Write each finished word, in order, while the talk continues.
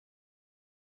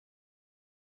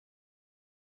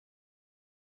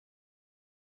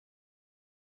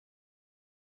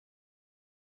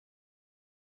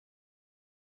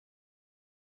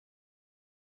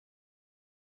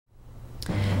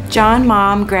John,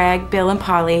 Mom, Greg, Bill, and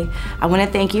Polly, I want to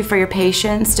thank you for your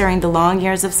patience during the long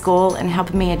years of school and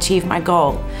helping me achieve my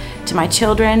goal. To my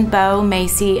children, Bo,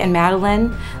 Macy, and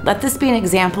Madeline, let this be an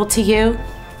example to you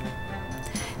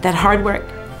that hard work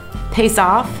pays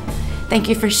off. Thank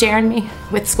you for sharing me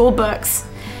with school books,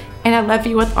 and I love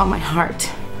you with all my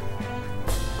heart.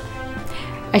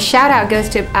 A shout out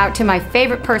goes out to my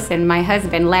favorite person, my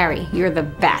husband, Larry. You're the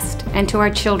best. And to our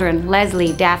children,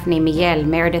 Leslie, Daphne, Miguel,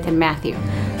 Meredith, and Matthew.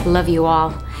 Love you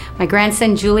all. My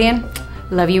grandson, Julian,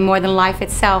 love you more than life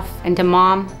itself. And to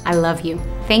Mom, I love you.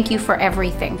 Thank you for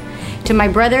everything. To my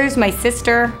brothers, my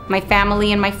sister, my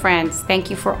family, and my friends, thank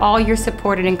you for all your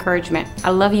support and encouragement. I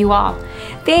love you all.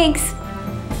 Thanks.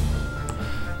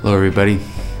 Hello everybody.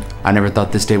 I never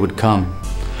thought this day would come.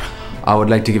 I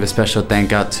would like to give a special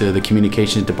thank out to the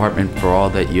communications department for all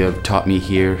that you have taught me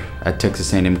here at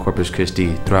Texas A&M Corpus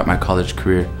Christi throughout my college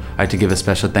career. I'd like to give a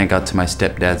special thank out to my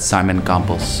stepdad, Simon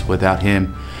Campos. Without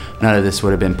him, none of this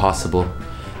would have been possible.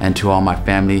 And to all my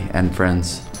family and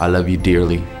friends, I love you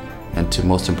dearly. And to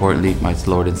most importantly, my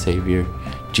Lord and Savior,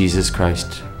 Jesus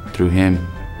Christ, through him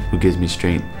who gives me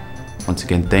strength. Once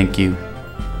again, thank you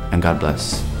and God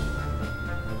bless.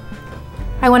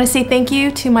 I want to say thank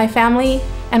you to my family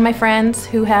and my friends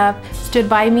who have stood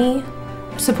by me,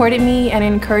 supported me, and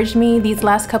encouraged me these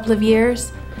last couple of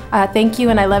years. Thank you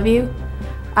and I love you.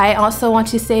 I also want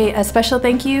to say a special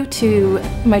thank you to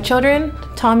my children,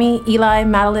 Tommy, Eli,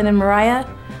 Madeline, and Mariah.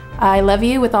 I love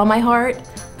you with all my heart.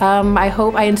 I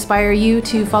hope I inspire you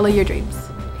to follow your dreams.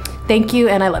 Thank you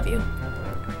and I love you.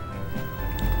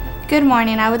 Good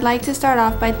morning. I would like to start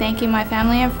off by thanking my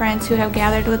family and friends who have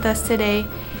gathered with us today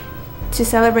to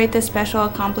celebrate this special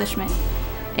accomplishment.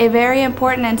 A very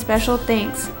important and special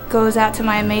thanks goes out to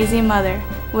my amazing mother.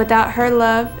 Without her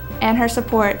love and her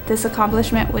support, this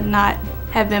accomplishment would not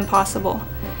have been possible.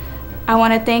 I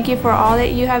want to thank you for all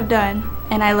that you have done,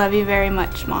 and I love you very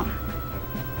much, Mom.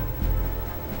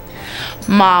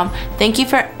 Mom, thank you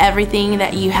for everything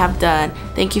that you have done.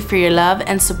 Thank you for your love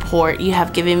and support you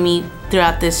have given me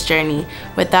throughout this journey.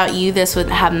 Without you, this would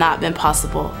have not been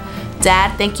possible.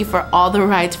 Dad, thank you for all the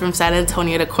rides from San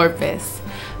Antonio to Corpus.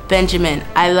 Benjamin,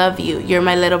 I love you. You're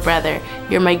my little brother.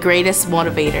 You're my greatest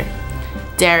motivator.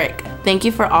 Derek, thank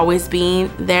you for always being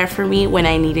there for me when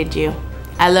I needed you.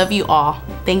 I love you all.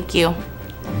 Thank you.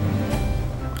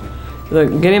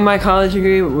 Look, getting my college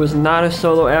degree was not a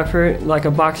solo effort. Like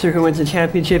a boxer who wins a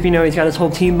championship, you know, he's got his whole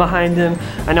team behind him.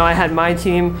 I know I had my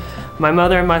team, my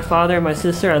mother and my father and my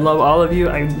sister. I love all of you.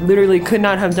 I literally could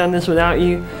not have done this without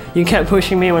you. You kept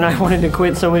pushing me when I wanted to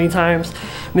quit so many times.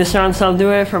 Mr.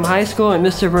 Ansaldue from high school and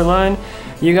Mr. Berlin,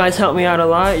 you guys helped me out a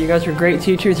lot. You guys were great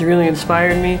teachers. You really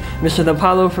inspired me. Mr.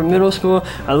 DePaulo from middle school,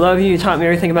 I love you. You taught me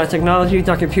everything about technology.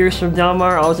 Dr. Pierce from Del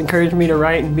Mar always encouraged me to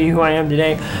write and be who I am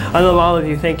today. I love all of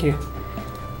you. Thank you.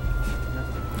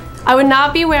 I would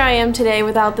not be where I am today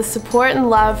without the support and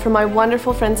love from my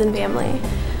wonderful friends and family.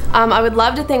 I would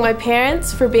love to thank my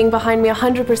parents for being behind me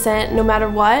 100% no matter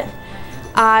what.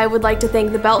 I would like to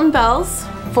thank the Belton Bells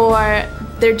for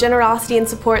their generosity and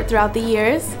support throughout the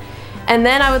years. And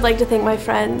then I would like to thank my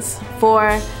friends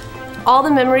for all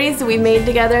the memories that we've made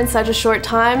together in such a short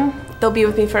time. They'll be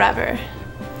with me forever.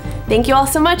 Thank you all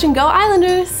so much and go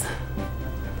Islanders!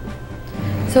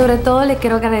 Sobre todo le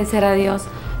quiero agradecer a Dios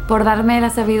por darme la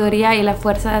sabiduría y la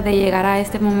fuerza de llegar a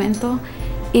este momento.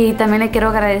 Y también le quiero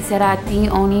agradecer a ti,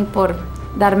 Oni, por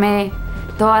darme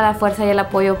toda la fuerza y el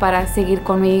apoyo para seguir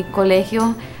con mi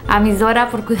colegio. A mi Dora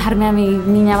por cuidarme a mi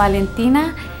niña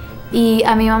Valentina. Y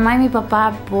a mi mamá y mi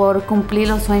papá por cumplir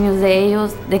los sueños de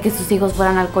ellos, de que sus hijos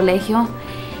fueran al colegio.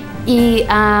 Y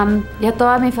a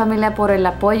toda mi familia por el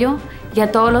apoyo. Y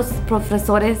a todos los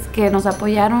profesores que nos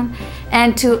apoyaron.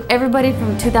 And to everybody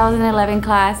from 2011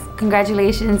 class,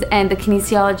 congratulations. And the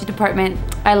kinesiology department,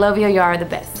 I love you, you are the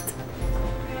best.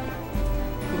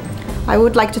 I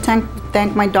would like to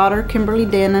thank my daughter, Kimberly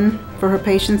Dannon, for her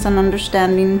patience and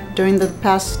understanding during the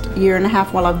past year and a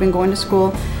half while I've been going to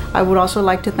school. I would also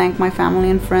like to thank my family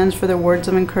and friends for their words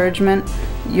of encouragement.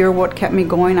 You're what kept me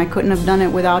going. I couldn't have done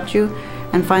it without you.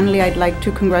 And finally, I'd like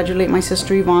to congratulate my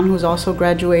sister Yvonne, who's also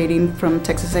graduating from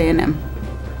Texas A&M.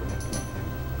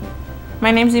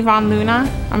 My name's Yvonne Luna.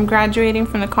 I'm graduating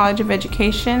from the College of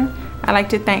Education. I'd like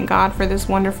to thank God for this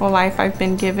wonderful life I've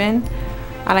been given.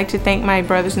 I'd like to thank my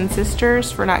brothers and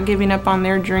sisters for not giving up on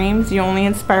their dreams. You only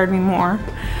inspired me more.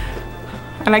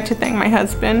 I'd like to thank my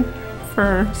husband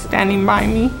for standing by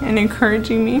me and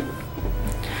encouraging me.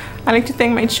 I'd like to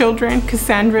thank my children,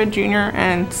 Cassandra Jr.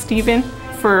 and Steven,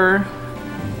 for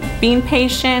being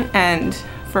patient and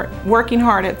for working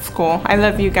hard at school. I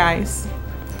love you guys.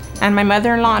 And my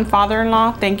mother-in-law and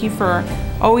father-in-law, thank you for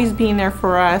always being there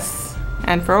for us,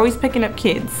 and for always picking up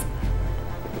kids.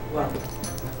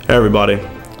 Hey everybody.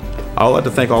 I would like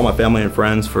to thank all my family and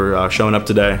friends for showing up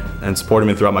today and supporting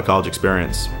me throughout my college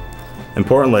experience.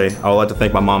 Importantly, I would like to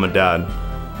thank my mom and dad.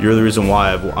 You're the reason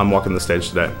why I'm walking the stage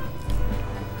today.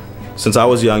 Since I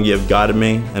was young, you have guided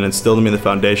me and instilled in me the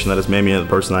foundation that has made me the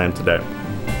person I am today.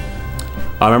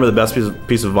 I remember the best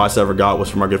piece of advice I ever got was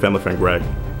from our good family friend Greg.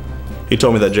 He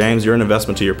told me that, James, you're an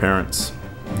investment to your parents,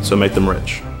 so make them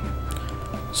rich.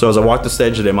 So as I walk the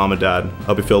stage today, Mom and Dad, I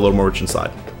hope you feel a little more rich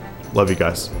inside. Love you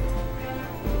guys.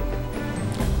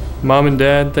 Mom and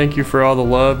Dad, thank you for all the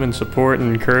love and support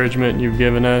and encouragement you've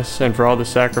given us and for all the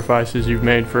sacrifices you've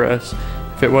made for us.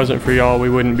 If it wasn't for y'all, we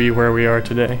wouldn't be where we are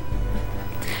today.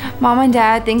 Mom and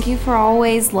Dad, thank you for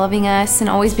always loving us and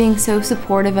always being so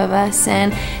supportive of us,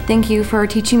 and thank you for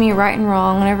teaching me right and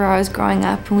wrong whenever I was growing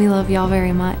up, and we love y'all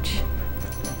very much.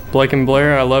 Blake and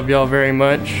Blair, I love y'all very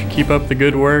much. Keep up the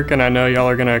good work, and I know y'all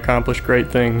are going to accomplish great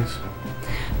things.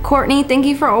 Courtney, thank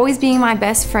you for always being my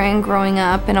best friend growing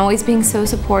up and always being so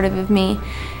supportive of me.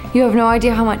 You have no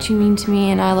idea how much you mean to me,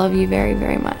 and I love you very,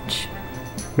 very much.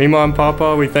 Mima and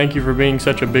Papa, we thank you for being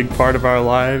such a big part of our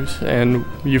lives, and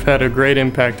you've had a great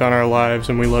impact on our lives,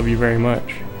 and we love you very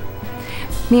much.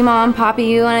 Mima and Papa,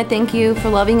 you want to thank you for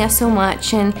loving us so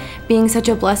much and being such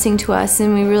a blessing to us,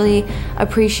 and we really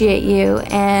appreciate you.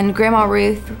 And Grandma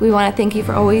Ruth, we want to thank you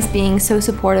for always being so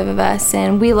supportive of us,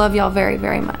 and we love y'all very,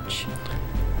 very much.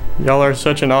 Y'all are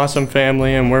such an awesome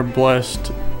family, and we're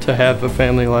blessed to have a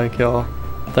family like y'all.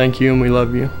 Thank you, and we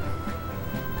love you.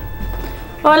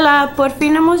 Hola, por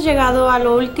fin hemos llegado a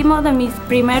lo último de mis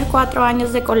primeros 4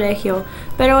 años de colegio,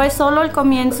 pero es solo el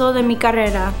comienzo de mi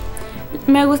carrera.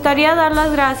 Me gustaría dar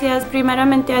las gracias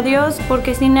primeramente a Dios,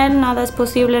 porque sin Él nada es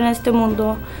posible en este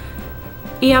mundo.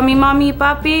 Y a mi mami y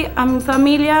papi, a mi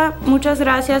familia, muchas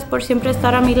gracias por siempre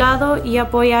estar a mi lado y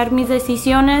apoyar mis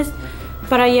decisiones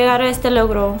para llegar a este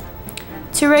logro.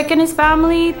 To Rick and his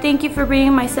family, thank you for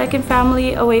being my second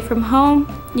family away from home.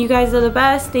 You guys are the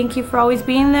best. Thank you for always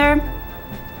being there.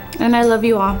 And I love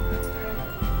you all.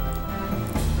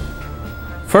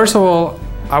 First of all,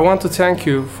 I want to thank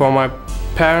you for my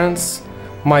parents,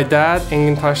 my dad,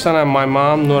 Engin Taştan, and my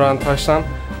mom, Nuran Taştan.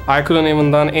 I couldn't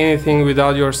even done anything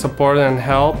without your support and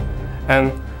help.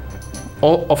 And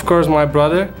of course, my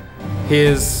brother,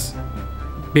 he's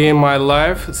been my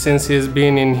life since he's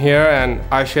been in here, and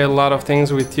I share a lot of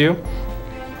things with you.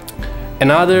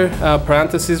 Another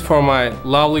parenthesis for my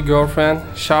lovely girlfriend,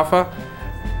 Shafa.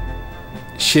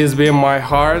 She's been my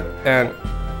heart, and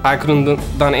I couldn't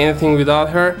done anything without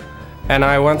her. And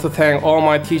I want to thank all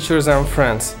my teachers and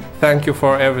friends. Thank you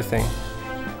for everything.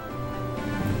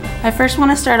 I first want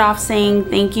to start off saying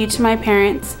thank you to my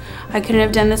parents. I couldn't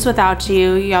have done this without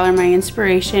you. Y'all are my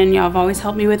inspiration. Y'all have always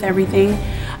helped me with everything.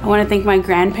 I want to thank my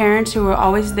grandparents who were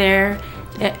always there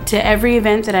to every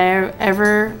event that I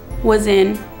ever was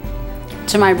in.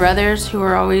 To my brothers who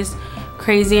were always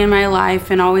crazy in my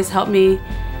life and always helped me.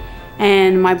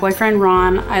 And my boyfriend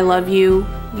Ron, I love you.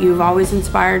 You've always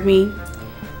inspired me.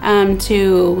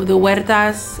 To the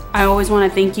Huertas, I always want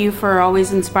to thank you for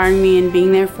always inspiring me and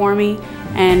being there for me.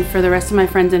 And for the rest of my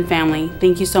friends and family,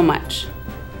 thank you so much.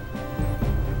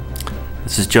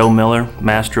 This is Joe Miller,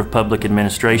 Master of Public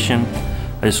Administration.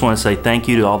 I just want to say thank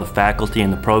you to all the faculty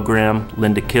in the program,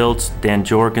 Linda Kiltz, Dan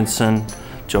Jorgensen,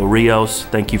 Joe Rios.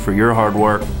 Thank you for your hard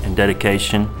work and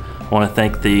dedication. I want to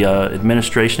thank the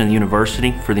administration of the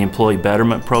university for the Employee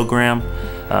Betterment Program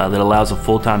that allows a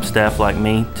full-time staff like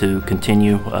me to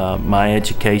continue my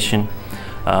education.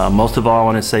 Most of all, I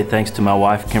want to say thanks to my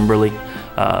wife, Kimberly,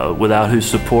 without whose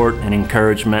support and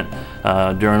encouragement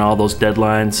during all those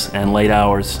deadlines and late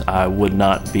hours, I would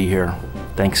not be here.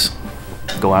 Thanks.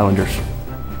 Go Islanders.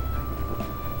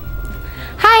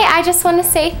 Hi, I just want to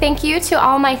say thank you to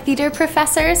all my theater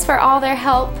professors for all their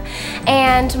help,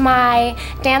 and my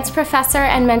dance professor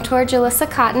and mentor, Jalissa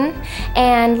Cotton,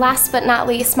 and last but not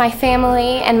least, my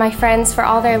family and my friends for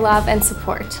all their love and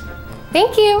support.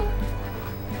 Thank you.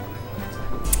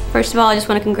 First of all, I just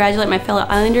want to congratulate my fellow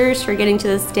Islanders for getting to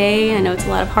this day. I know it's a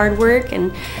lot of hard work,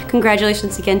 and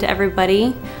congratulations again to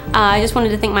everybody. I just wanted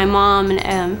to thank my mom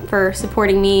for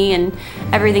supporting me and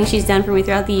everything she's done for me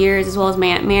throughout the years, as well as my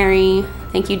Aunt Mary.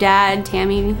 Thank you, Dad,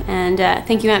 Tammy, and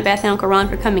thank you, Aunt Beth and Uncle Ron,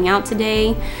 for coming out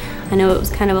today. I know it was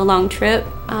kind of a long trip.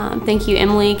 Thank you,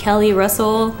 Emily, Kelly,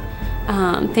 Russell.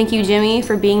 Thank you, Jimmy,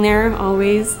 for being there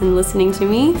always and listening to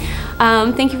me.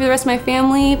 Thank you for the rest of my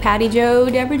family, Patty Joe,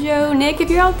 Deborah Joe, Nick, if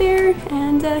you're out there,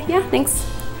 and yeah, thanks.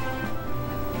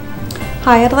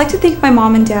 Hi, I'd like to thank my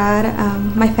mom and dad,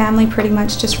 my family pretty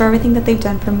much, just for everything that they've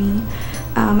done for me.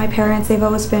 My parents, they've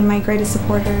always been my greatest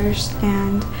supporters,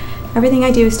 and Everything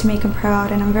I do is to make them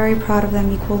proud, and I'm very proud of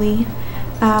them equally.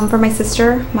 For my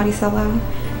sister, Marisela,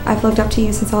 I've looked up to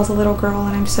you since I was a little girl,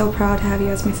 and I'm so proud to have you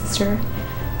as my sister.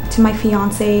 To my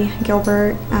fiance,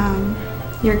 Gilbert,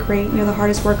 you're great. You're the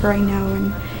hardest worker I know,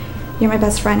 and you're my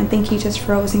best friend, and thank you just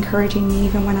for always encouraging me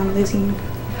even when I'm losing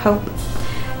hope.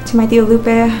 To my Tia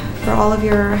Lupe, for all of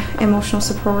your emotional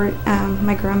support,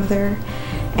 my grandmother,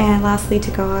 and lastly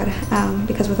to God,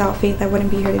 because without faith I wouldn't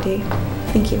be here today.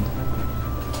 Thank you.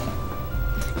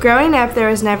 Growing up, there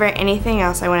was never anything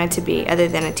else I wanted to be other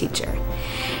than a teacher.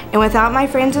 And without my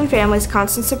friends and family's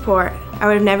constant support, I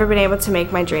would have never been able to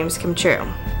make my dreams come true.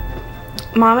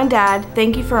 Mom and Dad,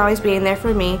 thank you for always being there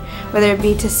for me, whether it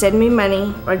be to send me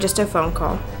money or just a phone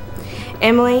call.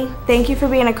 Emily, thank you for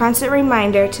being a constant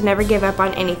reminder to never give up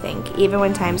on anything, even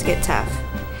when times get tough.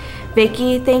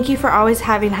 Vicki, thank you for always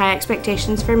having high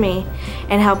expectations for me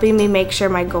and helping me make sure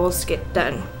my goals get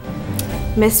done.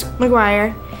 Miss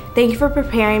McGuire, thank you for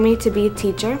preparing me to be a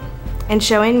teacher and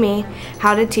showing me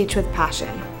how to teach with passion.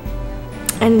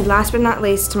 And last but not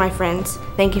least, to my friends,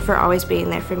 thank you for always being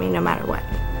there for me no matter what.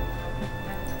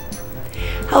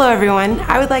 Hello everyone.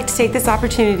 I would like to take this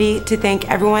opportunity to thank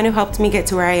everyone who helped me get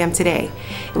to where I am today.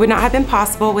 It would not have been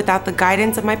possible without the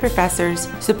guidance of my professors,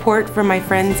 support from my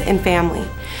friends and family.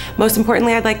 Most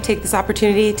importantly, I'd like to take this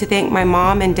opportunity to thank my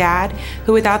mom and dad,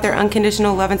 who without their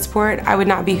unconditional love and support, I would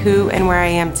not be who and where I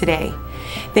am today.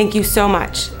 Thank you so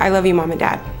much. I love you, Mom and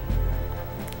Dad.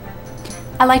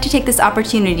 I'd like to take this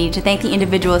opportunity to thank the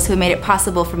individuals who made it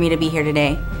possible for me to be here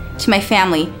today. To my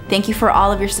family, thank you for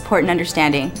all of your support and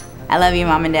understanding. I love you,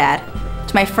 Mom and Dad.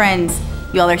 To my friends,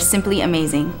 you all are simply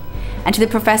amazing. And to the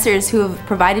professors who have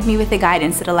provided me with the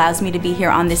guidance that allows me to be here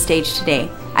on this stage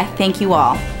today, I thank you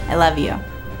all. I love you.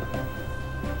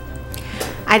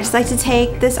 I'd just like to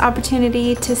take this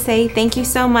opportunity to say thank you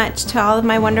so much to all of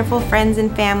my wonderful friends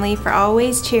and family for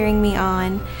always cheering me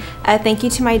on. Thank you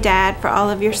to my dad for all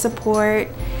of your support,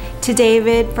 to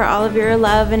David for all of your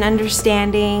love and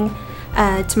understanding,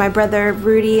 to my brother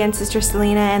Rudy and sister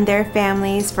Selena and their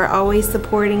families for always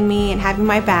supporting me and having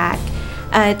my back.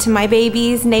 To my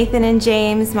babies, Nathan and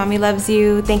James, Mommy loves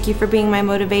you. Thank you for being my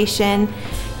motivation.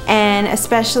 And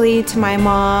especially to my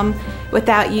mom,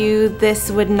 without you,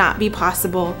 this would not be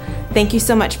possible. Thank you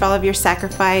so much for all of your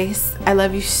sacrifice. I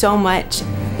love you so much.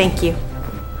 Thank you.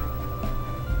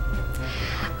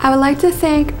 I would like to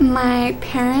thank my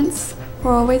parents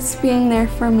for always being there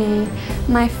for me,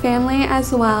 my family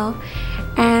as well,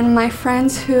 and my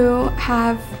friends who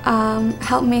have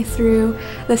helped me through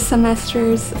the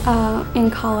semesters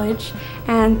in college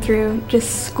and through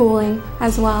just schooling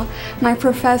as well. My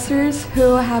professors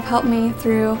who have helped me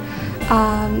through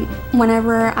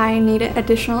whenever I needed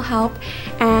additional help,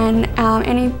 and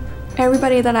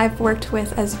everybody that I've worked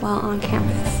with as well on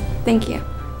campus. Thank you.